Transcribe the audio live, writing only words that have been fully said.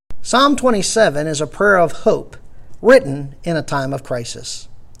Psalm 27 is a prayer of hope written in a time of crisis.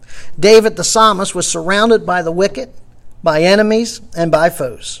 David the psalmist was surrounded by the wicked, by enemies, and by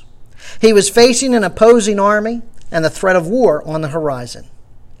foes. He was facing an opposing army and the threat of war on the horizon.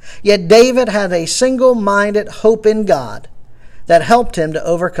 Yet David had a single-minded hope in God that helped him to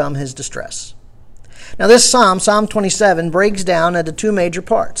overcome his distress. Now this psalm, Psalm 27, breaks down into two major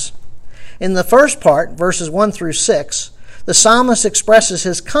parts. In the first part, verses 1 through 6, the psalmist expresses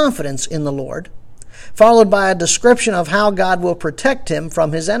his confidence in the Lord, followed by a description of how God will protect him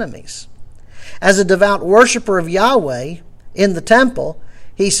from his enemies. As a devout worshiper of Yahweh in the temple,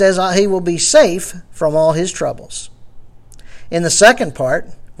 he says he will be safe from all his troubles. In the second part,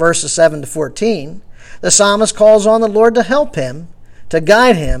 verses 7 to 14, the psalmist calls on the Lord to help him, to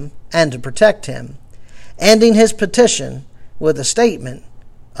guide him, and to protect him, ending his petition with a statement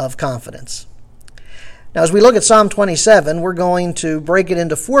of confidence. Now, as we look at Psalm 27, we're going to break it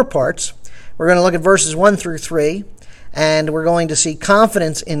into four parts. We're going to look at verses 1 through 3, and we're going to see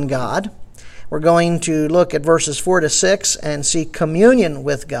confidence in God. We're going to look at verses 4 to 6 and see communion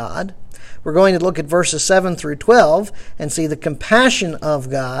with God. We're going to look at verses 7 through 12 and see the compassion of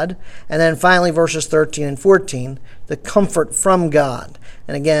God. And then finally, verses 13 and 14, the comfort from God.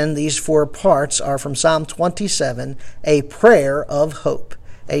 And again, these four parts are from Psalm 27, a prayer of hope.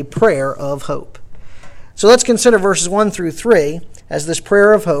 A prayer of hope. So let's consider verses 1 through 3 as this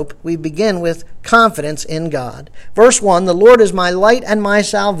prayer of hope. We begin with confidence in God. Verse 1, the Lord is my light and my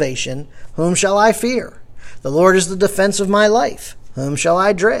salvation. Whom shall I fear? The Lord is the defense of my life. Whom shall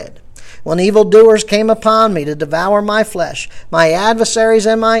I dread? When evildoers came upon me to devour my flesh, my adversaries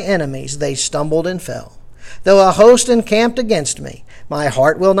and my enemies, they stumbled and fell. Though a host encamped against me, my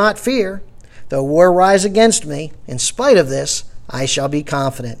heart will not fear. Though war rise against me, in spite of this, I shall be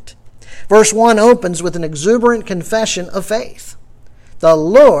confident. Verse 1 opens with an exuberant confession of faith. The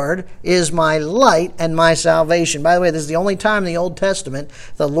Lord is my light and my salvation. By the way, this is the only time in the Old Testament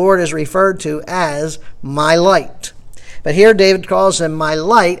the Lord is referred to as my light. But here David calls him my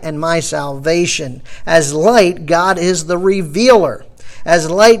light and my salvation. As light, God is the revealer. As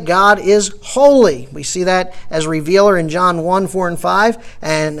light, God is holy. We see that as revealer in John 1, 4, and 5,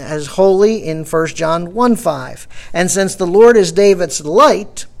 and as holy in 1 John 1, 5. And since the Lord is David's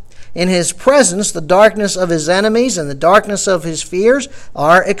light, in his presence, the darkness of his enemies and the darkness of his fears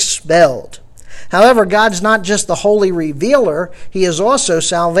are expelled. However, God's not just the holy revealer, he is also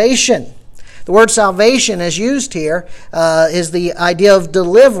salvation. The word salvation as used here is the idea of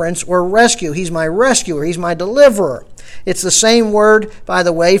deliverance or rescue. He's my rescuer. He's my deliverer. It's the same word, by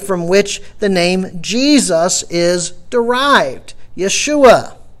the way, from which the name Jesus is derived,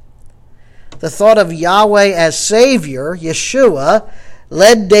 Yeshua. The thought of Yahweh as Savior, Yeshua,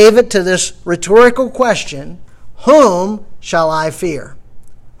 led David to this rhetorical question, whom shall I fear?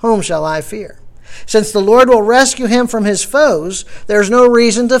 Whom shall I fear? Since the Lord will rescue him from his foes, there's no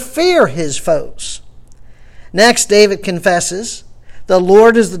reason to fear his foes. Next, David confesses, the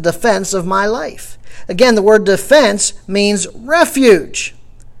Lord is the defense of my life. Again, the word defense means refuge.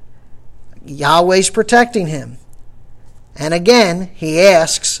 Yahweh's protecting him. And again, he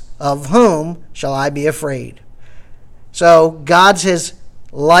asks, of whom shall I be afraid? So God's his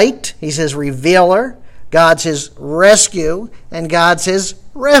light, he's his revealer, God's his rescue, and God's his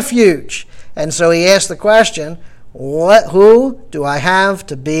refuge. And so he asks the question, who do I have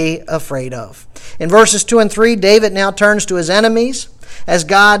to be afraid of? In verses 2 and 3, David now turns to his enemies. As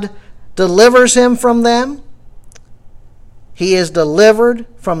God delivers him from them, he is delivered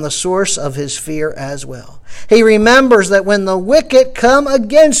from the source of his fear as well. He remembers that when the wicked come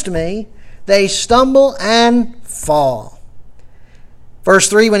against me, they stumble and fall. Verse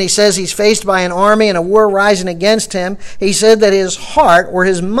 3, when he says he's faced by an army and a war rising against him, he said that his heart or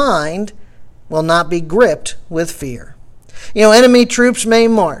his mind will not be gripped with fear. You know, enemy troops may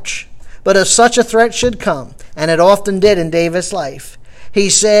march, but if such a threat should come, and it often did in David's life, he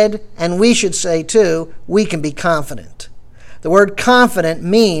said, and we should say too, we can be confident. The word confident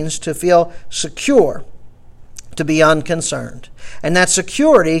means to feel secure, to be unconcerned. And that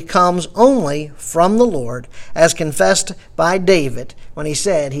security comes only from the Lord, as confessed by David when he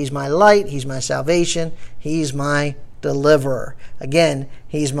said, he's my light, he's my salvation, he's my deliverer. Again,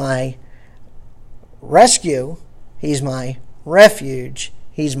 he's my rescue, he's my refuge,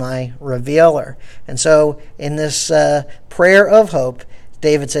 he's my revealer. And so in this prayer of hope,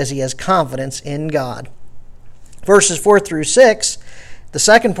 David says he has confidence in God. Verses 4 through 6, the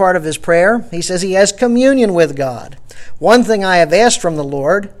second part of his prayer, he says he has communion with God. One thing I have asked from the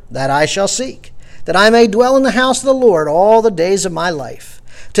Lord, that I shall seek, that I may dwell in the house of the Lord all the days of my life,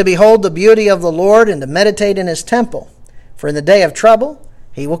 to behold the beauty of the Lord and to meditate in his temple. For in the day of trouble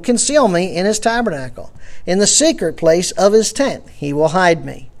He will conceal me in his tabernacle. In the secret place of his tent he will hide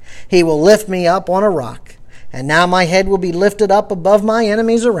me. He will lift me up on a rock. And now my head will be lifted up above my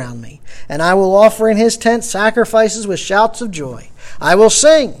enemies around me. And I will offer in his tent sacrifices with shouts of joy. I will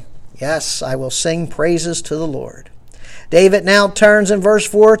sing. Yes, I will sing praises to the Lord. David now turns in verse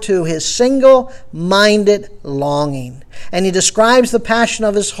 4 to his single-minded longing. And he describes the passion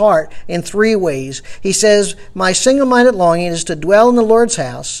of his heart in three ways. He says, my single-minded longing is to dwell in the Lord's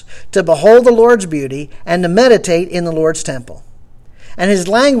house, to behold the Lord's beauty, and to meditate in the Lord's temple. And his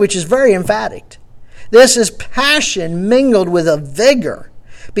language is very emphatic. This is passion mingled with a vigor,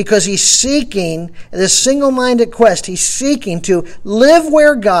 because he's seeking this single-minded quest. He's seeking to live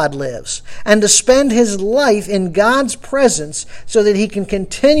where God lives and to spend his life in God's presence so that he can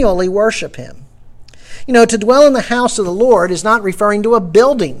continually worship him. You know, to dwell in the house of the Lord is not referring to a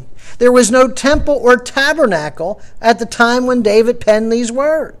building. There was no temple or tabernacle at the time when David penned these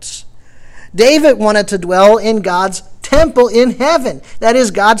words. David wanted to dwell in God's temple in heaven, that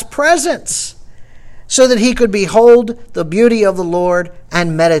is God's presence, so that he could behold the beauty of the Lord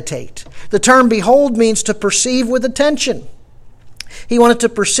and meditate. The term behold means to perceive with attention. He wanted to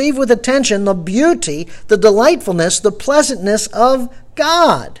perceive with attention the beauty, the delightfulness, the pleasantness of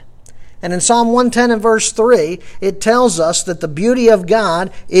God. And in Psalm 110 and verse 3, it tells us that the beauty of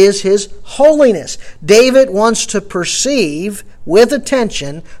God is his holiness. David wants to perceive with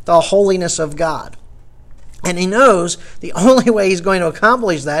attention the holiness of God. And he knows the only way he's going to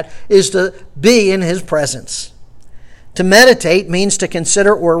accomplish that is to be in his presence. To meditate means to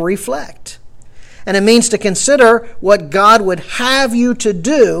consider or reflect. And it means to consider what God would have you to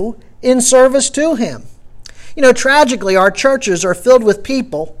do in service to him. You know, tragically, our churches are filled with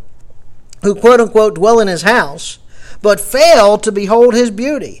people who, quote-unquote, dwell in his house, but fail to behold his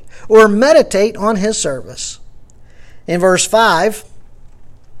beauty or meditate on his service. In verse 5,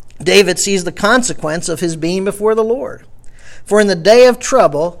 David sees the consequence of his being before the Lord. For in the day of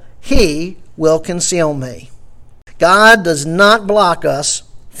trouble, he will conceal me. God does not block us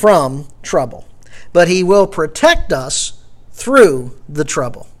from trouble, but he will protect us through the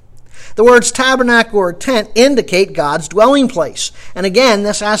trouble. The words tabernacle or tent indicate God's dwelling place. And again,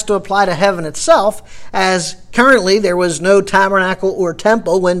 this has to apply to heaven itself, as currently there was no tabernacle or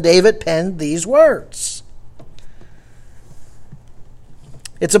temple when David penned these words.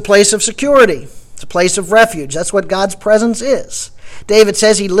 It's a place of security. It's a place of refuge. That's what God's presence is. David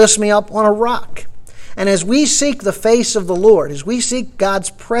says he lifts me up on a rock. And as we seek the face of the Lord, as we seek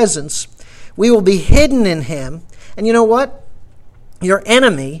God's presence, we will be hidden in him. And you know what? Your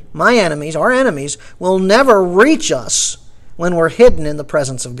enemy, my enemies, our enemies, will never reach us when we're hidden in the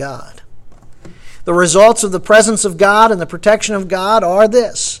presence of God. The results of the presence of God and the protection of God are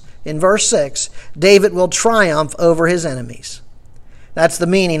this. In verse 6, David will triumph over his enemies. That's the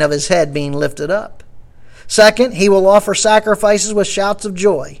meaning of his head being lifted up. Second, he will offer sacrifices with shouts of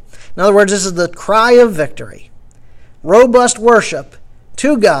joy. In other words, this is the cry of victory. Robust worship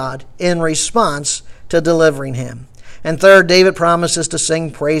to God in response to delivering him. And third, David promises to sing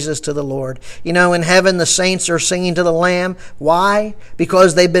praises to the Lord. You know, in heaven, the saints are singing to the Lamb. Why?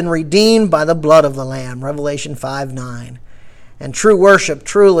 Because they've been redeemed by the blood of the Lamb. Revelation 5:9. And true worship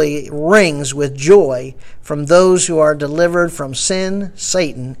truly rings with joy from those who are delivered from sin,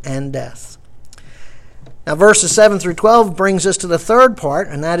 Satan, and death. Now, verses 7 through 12 brings us to the third part,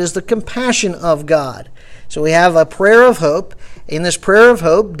 and that is the compassion of God. So we have a prayer of hope. In this prayer of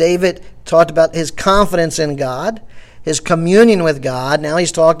hope, David talked about his confidence in God, his communion with God. Now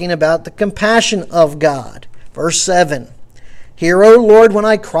he's talking about the compassion of God. Verse 7, Hear, O Lord, when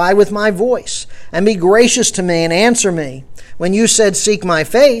I cry with my voice, and be gracious to me and answer me. When you said, Seek my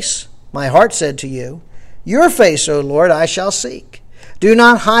face, my heart said to you, Your face, O Lord, I shall seek. Do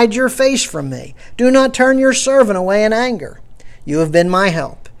not hide your face from me. Do not turn your servant away in anger. You have been my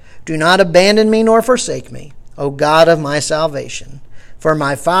help. Do not abandon me nor forsake me, O God of my salvation. For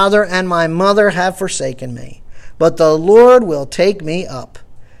my father and my mother have forsaken me, but the Lord will take me up.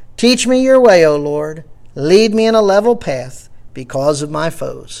 Teach me your way, O Lord. Lead me in a level path because of my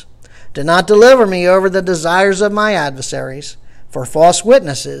foes. Do not deliver me over the desires of my adversaries, for false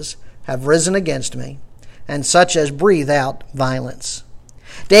witnesses have risen against me, and such as breathe out violence.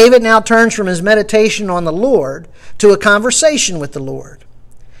 David now turns from his meditation on the Lord to a conversation with the Lord.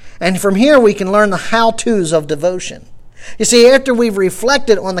 And from here we can learn the how-tos of devotion. You see, after we've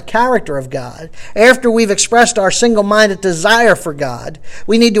reflected on the character of God, after we've expressed our single-minded desire for God,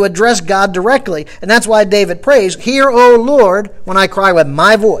 we need to address God directly. And that's why David prays, Hear, O Lord, when I cry with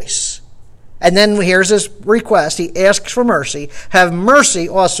my voice. And then here's his request. He asks for mercy. Have mercy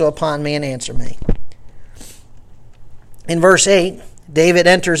also upon me and answer me. In verse 8, David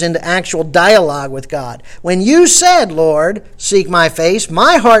enters into actual dialogue with God. When you said, Lord, seek my face,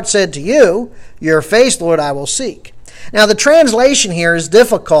 my heart said to you, your face, Lord, I will seek. Now, the translation here is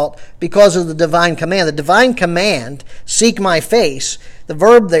difficult because of the divine command. The divine command, seek my face, the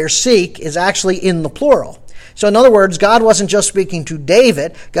verb there, seek, is actually in the plural. So in other words, God wasn't just speaking to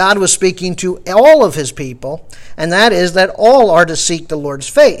David, God was speaking to all of his people, and that is that all are to seek the Lord's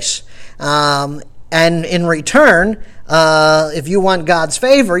face. And in return, if you want God's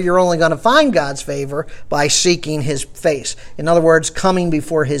favor, you're only going to find God's favor by seeking his face. In other words, coming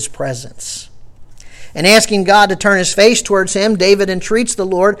before his presence. And asking God to turn his face towards him, David entreats the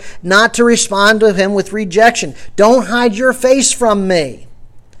Lord not to respond to him with rejection. Don't hide your face from me.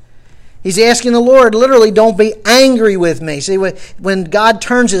 He's asking the Lord, literally, don't be angry with me. See, when God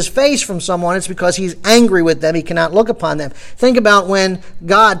turns his face from someone, it's because he's angry with them. He cannot look upon them. Think about when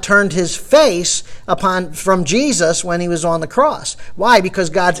God turned his face from Jesus when he was on the cross. Why? Because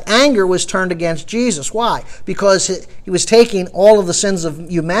God's anger was turned against Jesus. Why? Because he was taking all of the sins of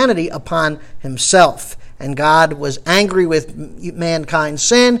humanity upon himself. And God was angry with mankind's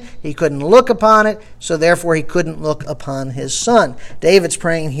sin. He couldn't look upon it, so therefore he couldn't look upon his son. David's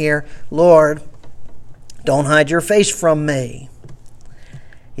praying here, Lord, don't hide your face from me.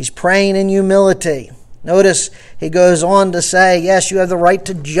 He's praying in humility. Notice he goes on to say, yes, you have the right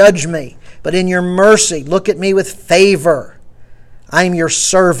to judge me, but in your mercy, look at me with favor. I am your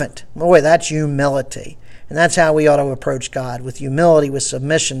servant. Boy, that's humility. And that's how we ought to approach God, with humility, with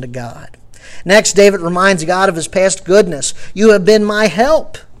submission to God. Next, David reminds God of his past goodness. You have been my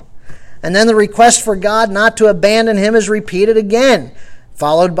help. And then the request for God not to abandon him is repeated again,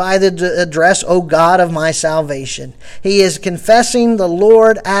 followed by the address, O God of my salvation. He is confessing the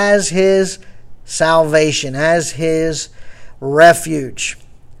Lord as his salvation, as his refuge.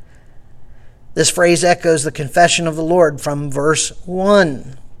 This phrase echoes the confession of the Lord from verse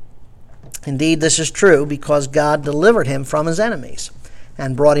 1. Indeed, this is true because God delivered him from his enemies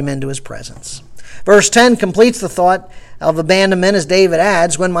and brought him into his presence. Verse 10 completes the thought of abandonment as David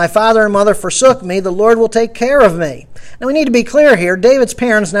adds, when my father and mother forsook me, the Lord will take care of me. Now we need to be clear here, David's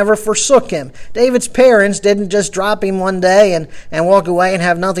parents never forsook him. David's parents didn't just drop him one day and walk away and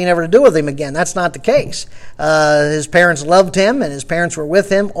have nothing ever to do with him again. That's not the case. His parents loved him and his parents were with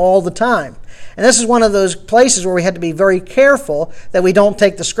him all the time. And this is one of those places where we have to be very careful that we don't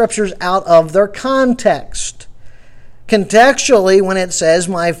take the scriptures out of their context. Contextually, when it says,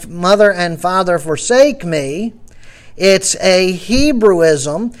 my mother and father forsake me, it's a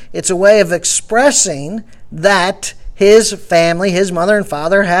Hebrewism. It's a way of expressing that his family, his mother and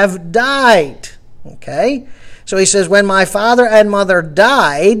father, have died. Okay? So he says, when my father and mother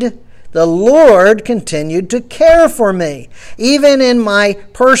died, the Lord continued to care for me. Even in my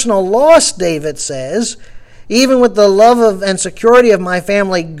personal loss, David says, even with the love of and security of my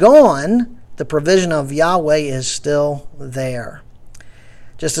family gone, the provision of Yahweh is still there.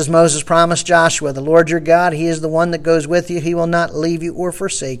 Just as Moses promised Joshua, the Lord your God, he is the one that goes with you. He will not leave you or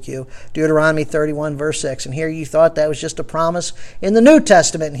forsake you. Deuteronomy 31, verse 6. And here you thought that was just a promise in the New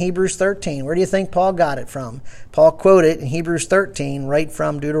Testament in Hebrews 13. Where do you think Paul got it from? Paul quoted in Hebrews 13, right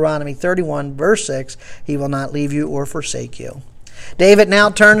from Deuteronomy 31, verse 6, he will not leave you or forsake you. David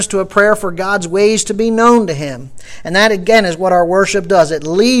now turns to a prayer for God's ways to be known to him. And that, again, is what our worship does. It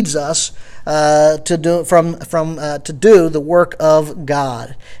leads us to do the work of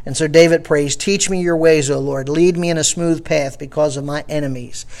God. And so David prays, teach me your ways, O Lord. Lead me in a smooth path because of my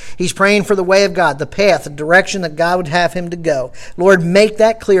enemies. He's praying for the way of God, the path, the direction that God would have him to go. Lord, make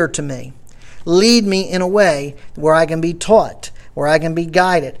that clear to me. Lead me in a way where I can be taught, where I can be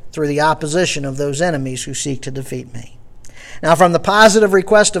guided through the opposition of those enemies who seek to defeat me. Now, from the positive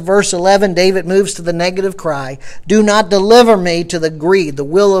request of verse 11, David moves to the negative cry, do not deliver me to the greed, the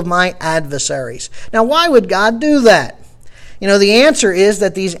will of my adversaries. Now, why would God do that? You know, the answer is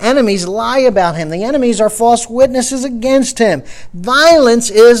that these enemies lie about him. The enemies are false witnesses against him. Violence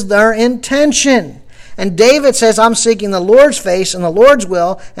is their intention. And David says, I'm seeking the Lord's face and the Lord's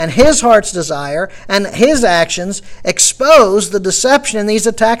will and his heart's desire, and his actions expose the deception in these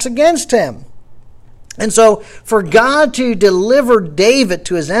attacks against him. And so for God to deliver David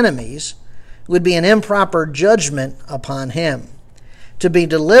to his enemies would be an improper judgment upon him. To be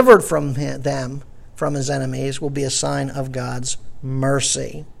delivered from them, from his enemies, will be a sign of God's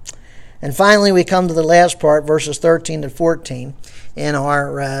mercy. And finally, we come to the last part, verses 13 to 14, in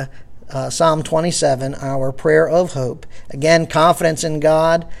our Psalm 27, our prayer of hope. Again, confidence in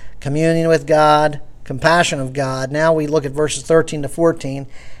God, communion with God, compassion of God. Now we look at verses 13 to 14,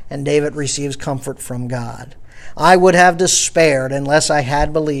 and David receives comfort from God. I would have despaired unless I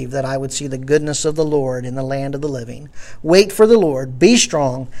had believed that I would see the goodness of the Lord in the land of the living. Wait for the Lord, be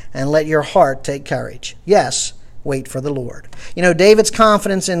strong, and let your heart take courage. Yes, wait for the Lord. You know, David's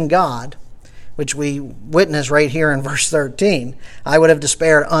confidence in God, which we witness right here in verse 13, I would have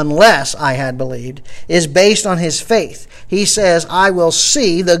despaired unless I had believed, is based on his faith. He says, I will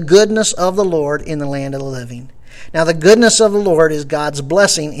see the goodness of the Lord in the land of the living. Now, the goodness of the Lord is God's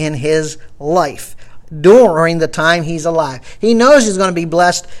blessing in his life during the time he's alive. He knows he's going to be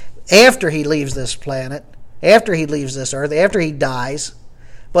blessed after he leaves this planet, after he leaves this earth, after he dies.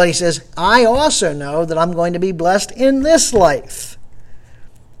 But he says, I also know that I'm going to be blessed in this life.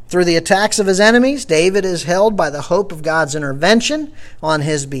 Through the attacks of his enemies, David is held by the hope of God's intervention on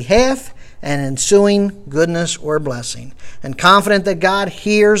his behalf and ensuing goodness or blessing. And confident that God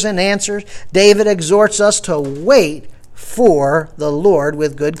hears and answers, David exhorts us to wait for the Lord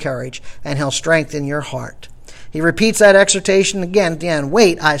with good courage, and he'll strengthen your heart. He repeats that exhortation again at the end.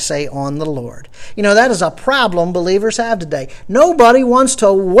 Wait, I say, on the Lord. You know, that is a problem believers have today. Nobody wants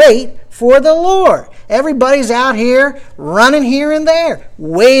to wait for the Lord. Everybody's out here running here and there.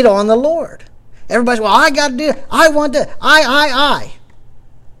 Wait on the Lord. Everybody's, well, I got to do it. I want to. I.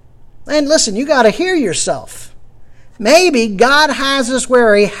 And listen, you got to hear yourself. Maybe God has us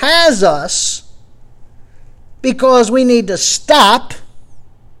where he has us because we need to stop.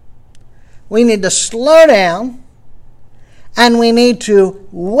 We need to slow down. And we need to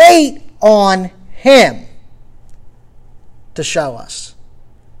wait on him to show us.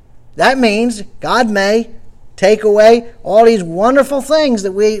 That means God may take away all these wonderful things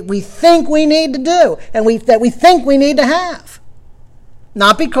that we think we need to do and that we think we need to have.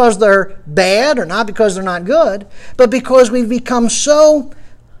 Not because they're bad or not because they're not good, but because we've become so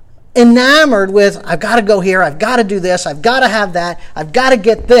enamored with, I've got to go here, I've got to do this, I've got to have that, I've got to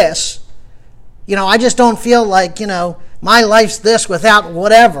get this. You know, I just don't feel like, my life's this without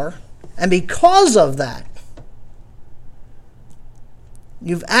whatever. And because of that,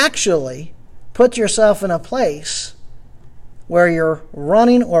 you've actually put yourself in a place where you're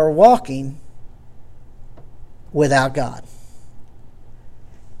running or walking without God.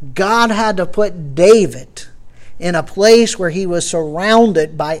 God had to put David in a place where he was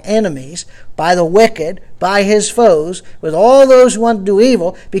surrounded by enemies, by the wicked, by his foes, with all those who want to do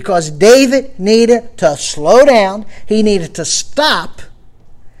evil, because David needed to slow down, he needed to stop,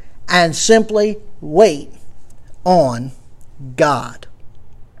 and simply wait on God.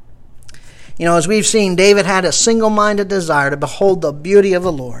 You know, as we've seen, David had a single-minded desire to behold the beauty of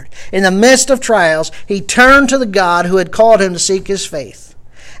the Lord. In the midst of trials, he turned to the God who had called him to seek his faith.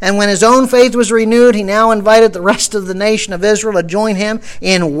 And when his own faith was renewed, he now invited the rest of the nation of Israel to join him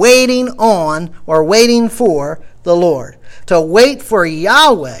in waiting on or waiting for the Lord. To wait for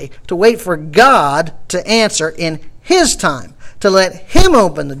Yahweh, to wait for God to answer in his time. To let him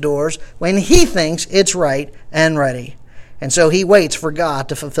open the doors when he thinks it's right and ready. And so he waits for God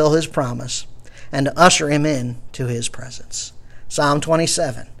to fulfill his promise and to usher him in to his presence. Psalm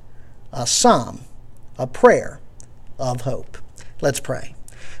 27, a psalm, a prayer of hope. Let's pray.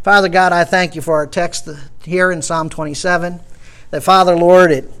 Father God, I thank you for our text here in Psalm 27. That, Father,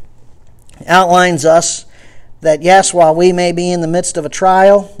 Lord, it outlines us that, yes, while we may be in the midst of a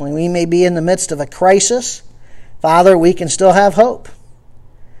trial, when we may be in the midst of a crisis, Father, we can still have hope.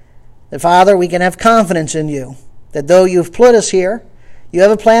 That, Father, we can have confidence in you. That though you've put us here, you have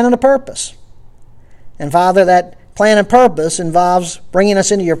a plan and a purpose. And, Father, that plan and purpose involves bringing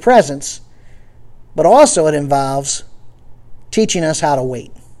us into your presence, but also it involves teaching us how to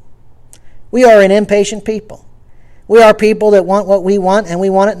wait. We are an impatient people. We are people that want what we want, and we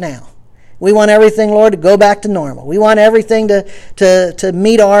want it now. We want everything, Lord, to go back to normal. We want everything to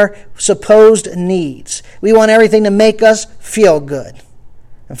meet our supposed needs. We want everything to make us feel good.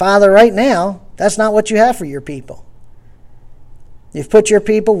 And Father, right now, that's not what you have for your people. You've put your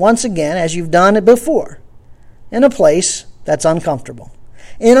people, once again, as you've done it before, in a place that's uncomfortable,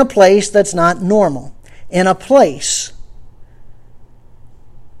 in a place that's not normal, in a place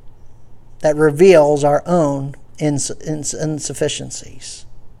that reveals our own insufficiencies.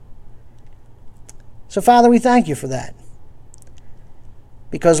 So, Father, we thank you for that.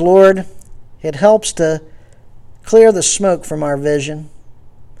 Because, Lord, it helps to clear the smoke from our vision,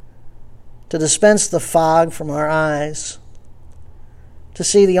 to dispense the fog from our eyes, to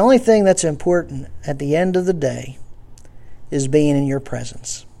see the only thing that's important at the end of the day is being in your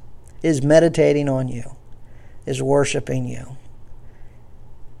presence, is meditating on you, is worshiping you.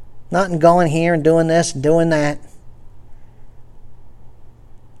 Not in going here and doing this and doing that,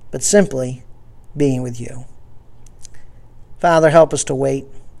 but simply being with you. Father, help us to wait.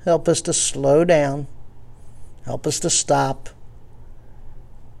 Help us to slow down Help us to stop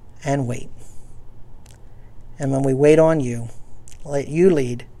and wait. And when we wait on you, let you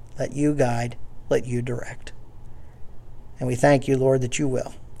lead, let you guide, let you direct. And we thank you, Lord, that you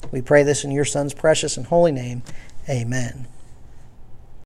will. We pray this in your Son's precious and holy name. Amen.